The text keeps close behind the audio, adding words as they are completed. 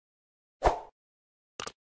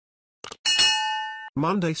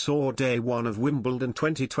Monday saw day one of Wimbledon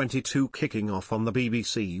 2022 kicking off on the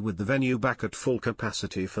BBC with the venue back at full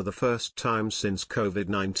capacity for the first time since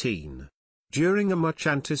COVID-19. During a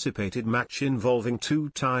much-anticipated match involving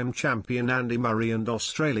two-time champion Andy Murray and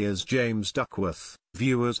Australia's James Duckworth,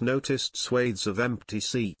 viewers noticed swathes of empty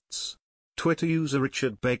seats. Twitter user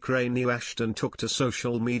Richard Baker knew Ashton took to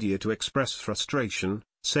social media to express frustration,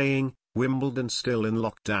 saying, "Wimbledon still in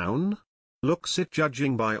lockdown? Looks it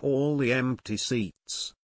judging by all the empty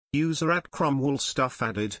seats." User @CromwellStuff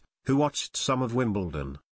added, who watched some of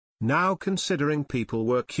Wimbledon. "Now considering people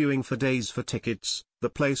were queuing for days for tickets, the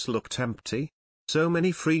place looked empty. So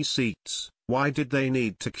many free seats, why did they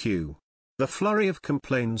need to queue?" The flurry of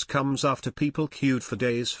complaints comes after people queued for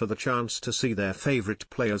days for the chance to see their favorite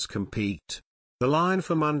players compete. The line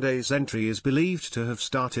for Monday's entry is believed to have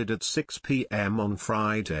started at 6 p.m. on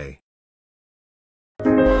Friday.